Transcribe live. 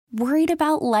Worried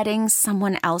about letting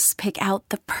someone else pick out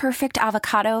the perfect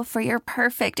avocado for your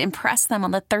perfect impress them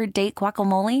on the third date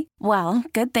guacamole? Well,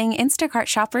 good thing Instacart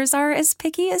shoppers are as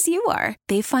picky as you are.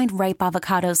 They find ripe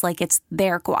avocados like it's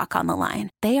their guac on the line.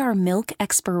 They are milk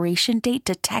expiration date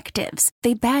detectives.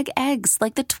 They bag eggs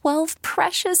like the 12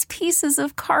 precious pieces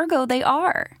of cargo they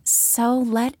are. So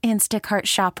let Instacart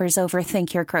shoppers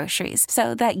overthink your groceries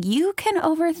so that you can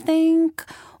overthink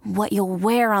what you'll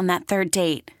wear on that third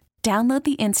date. Download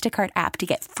the Instacart app to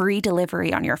get free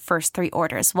delivery on your first 3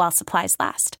 orders while supplies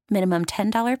last. Minimum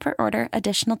 $10 per order.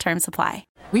 Additional terms apply.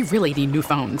 We really need new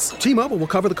phones. T-Mobile will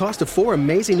cover the cost of 4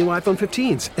 amazing new iPhone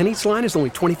 15s, and each line is only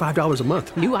 $25 a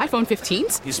month. New iPhone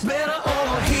 15s? It's better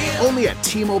over here. Only at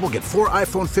T-Mobile, get 4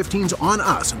 iPhone 15s on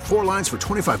us and 4 lines for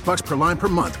 $25 per line per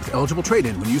month with eligible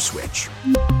trade-in when you switch.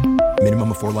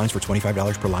 Minimum of 4 lines for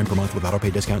 $25 per line per month with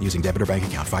autopay discount using debit or bank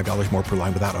account. $5 more per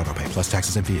line without autopay, plus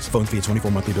taxes and fees. Phone fee at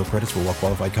 24 monthly bill credits for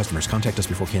well-qualified customers. Contact us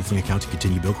before canceling account to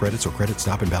continue bill credits or credit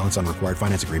stop and balance on required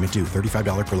finance agreement due.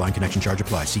 $35 per line connection charge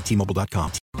applies. See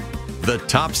T-Mobile.com. The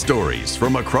top stories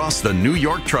from across the New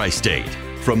York tri-state.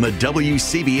 From the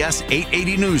WCBS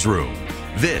 880 newsroom,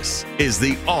 this is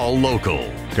the All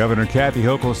Local. Governor Kathy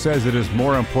Hochul says it is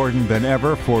more important than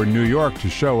ever for New York to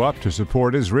show up to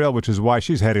support Israel, which is why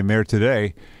she's heading there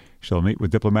today. She'll meet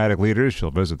with diplomatic leaders.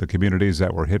 She'll visit the communities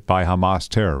that were hit by Hamas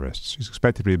terrorists. She's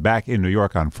expected to be back in New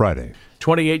York on Friday.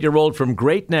 28-year-old from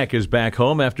Great Neck is back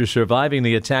home after surviving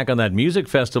the attack on that music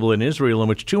festival in Israel in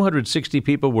which 260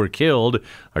 people were killed.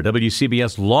 Our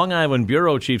WCBS Long Island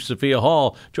Bureau Chief Sophia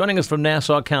Hall joining us from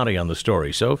Nassau County on the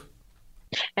story. Soph?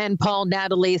 And Paul,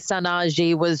 Natalie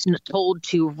Sanaji was told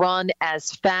to run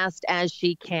as fast as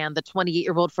she can. The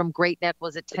 28-year-old from Great Neck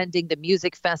was attending the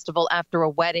music festival after a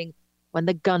wedding when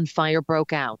the gunfire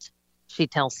broke out. She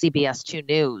tells CBS 2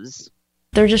 News.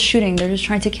 They're just shooting. They're just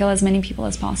trying to kill as many people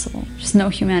as possible. Just no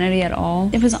humanity at all.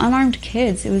 It was unarmed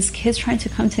kids. It was kids trying to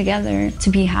come together, to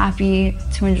be happy,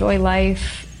 to enjoy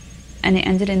life, and it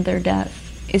ended in their death.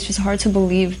 It's just hard to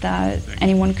believe that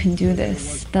anyone can do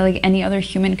this, that like any other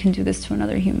human can do this to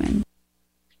another human.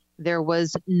 There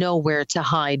was nowhere to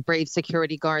hide. Brave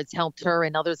security guards helped her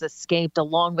and others escaped,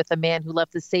 along with a man who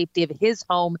left the safety of his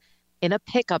home in a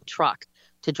pickup truck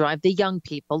to drive the young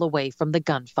people away from the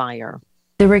gunfire.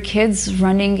 There were kids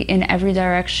running in every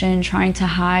direction, trying to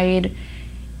hide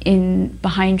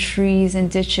behind trees and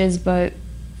ditches, but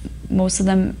most of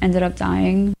them ended up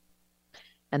dying.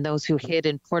 And those who hid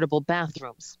in portable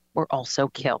bathrooms were also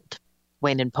killed.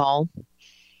 Wayne and Paul.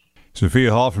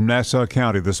 Sophia Hall from Nassau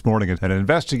County this morning. An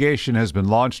investigation has been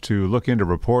launched to look into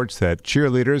reports that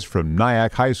cheerleaders from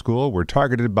Nyack High School were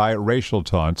targeted by racial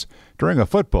taunts during a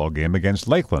football game against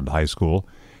Lakeland High School.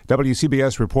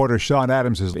 WCBS reporter Sean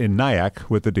Adams is in Nyack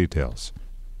with the details.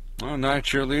 Well, Nyack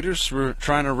cheerleaders were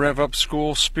trying to rev up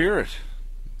school spirit.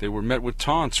 They were met with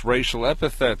taunts, racial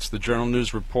epithets. The Journal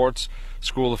News reports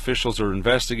school officials are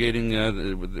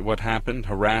investigating what happened,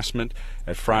 harassment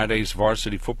at Friday's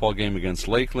varsity football game against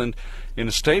Lakeland. In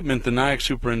a statement, the Nyack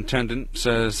superintendent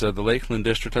says the Lakeland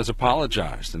district has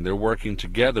apologized and they're working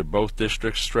together. Both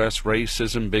districts stress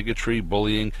racism, bigotry,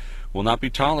 bullying will not be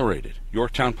tolerated.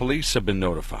 Yorktown police have been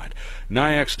notified.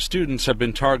 Nyack's students have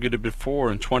been targeted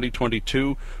before in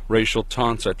 2022, racial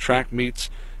taunts at track meets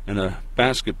and a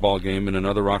basketball game in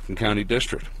another Rockland County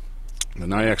district. The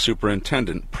Nyack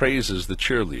superintendent praises the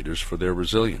cheerleaders for their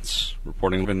resilience.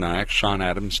 Reporting in Nyack, Sean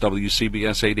Adams,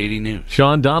 WCBS 880 News.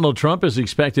 Sean, Donald Trump is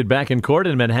expected back in court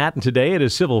in Manhattan today at a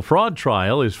civil fraud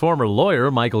trial. His former lawyer,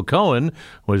 Michael Cohen,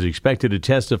 was expected to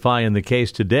testify in the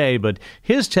case today, but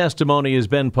his testimony has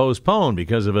been postponed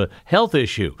because of a health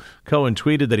issue. Cohen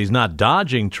tweeted that he's not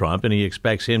dodging Trump, and he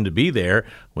expects him to be there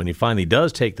when he finally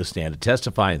does take the stand to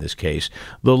testify in this case.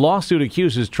 The lawsuit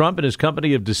accuses Trump and his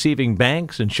company of deceiving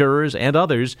banks, insurers, and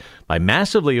others by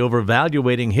massively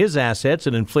overvaluating his assets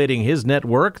and inflating his net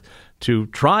worth to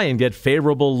try and get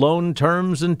favorable loan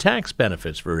terms and tax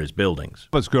benefits for his buildings.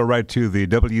 Let's go right to the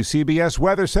WCBS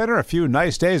Weather Center. A few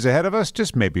nice days ahead of us.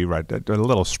 Just maybe a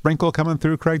little sprinkle coming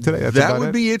through, Craig, today. That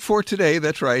would be it for today.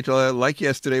 That's right. Like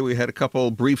yesterday, we had a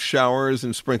couple brief showers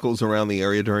and sprinkles around the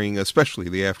area during especially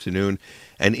the afternoon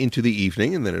and into the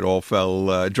evening, and then it all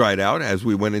fell dried out as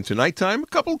we went into nighttime. A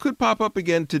couple could pop up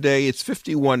again today. It's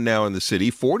 51 now in the city,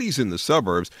 40s in the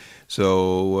suburbs,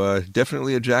 so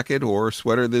definitely a jacket or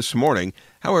sweater this morning.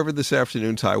 However, this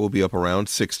afternoon's high will be up around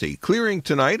 60. Clearing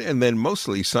tonight and then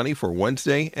mostly sunny for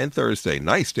Wednesday and Thursday.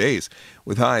 Nice days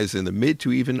with highs in the mid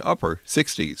to even upper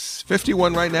 60s.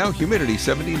 51 right now, humidity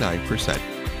 79%.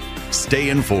 Stay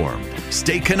informed.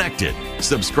 Stay connected.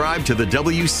 Subscribe to the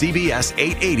WCBS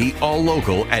 880 All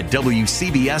Local at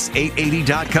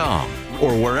WCBS880.com.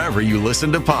 or wherever you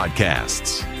listen to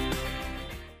podcasts.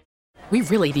 We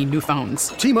really need new phones.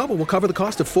 T-Mobile will cover the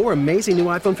cost of 4 amazing new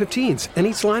iPhone 15s, and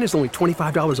each line is only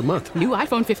 $25 a month. New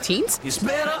iPhone 15s? It's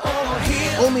better over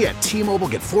here. Only at T-Mobile,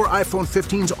 get 4 iPhone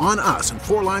 15s on us and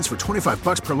 4 lines for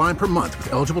 $25 per line per month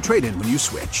with eligible trade-in when you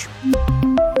switch.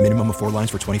 Minimum of 4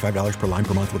 lines for $25 per line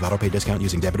per month with autopay discount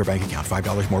using debit or bank account.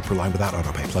 $5 more per line without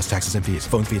autopay, plus taxes and fees.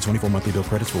 Phone fee at 24 monthly bill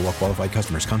credits for well-qualified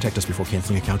customers. Contact us before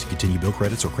canceling account to continue bill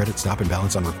credits or credit stop and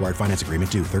balance on required finance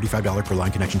agreement due. $35 per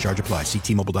line connection charge applies. See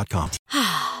T-Mobile.com.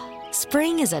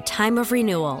 Spring is a time of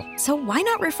renewal, so why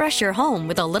not refresh your home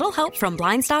with a little help from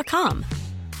Blinds.com?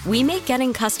 We make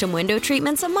getting custom window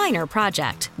treatments a minor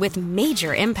project with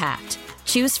major impact.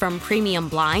 Choose from premium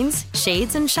blinds,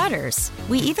 shades, and shutters.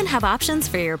 We even have options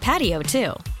for your patio,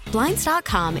 too.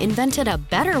 Blinds.com invented a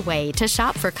better way to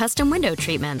shop for custom window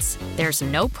treatments. There's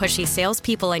no pushy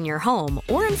salespeople in your home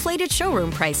or inflated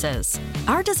showroom prices.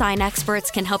 Our design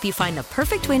experts can help you find the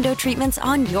perfect window treatments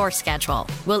on your schedule.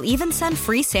 We'll even send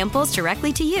free samples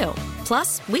directly to you.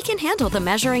 Plus, we can handle the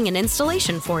measuring and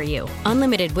installation for you.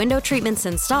 Unlimited window treatments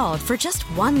installed for just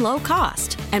one low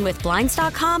cost. And with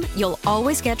Blinds.com, you'll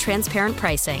always get transparent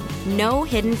pricing. No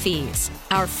hidden fees.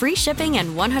 Our free shipping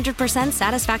and 100%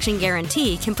 satisfaction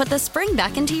guarantee can put the spring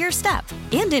back into your step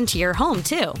and into your home,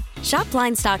 too. Shop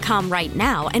Blinds.com right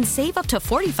now and save up to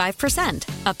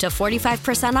 45%. Up to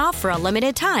 45% off for a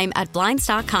limited time at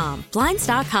Blinds.com.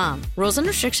 Blinds.com. Rules and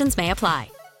restrictions may apply.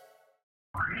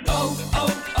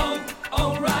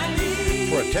 O'Reilly.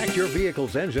 Protect your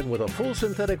vehicle's engine with a full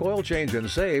synthetic oil change and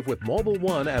save with Mobil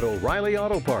 1 at O'Reilly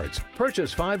Auto Parts.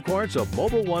 Purchase 5 quarts of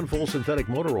Mobil 1 full synthetic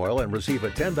motor oil and receive a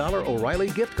 $10 O'Reilly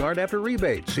gift card after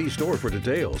rebate. See store for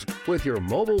details. With your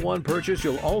Mobil 1 purchase,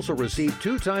 you'll also receive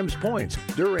 2 times points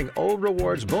during O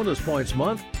Rewards Bonus Points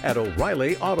Month at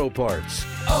O'Reilly Auto Parts.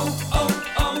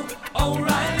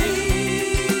 O'Reilly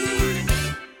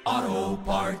Auto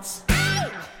Parts.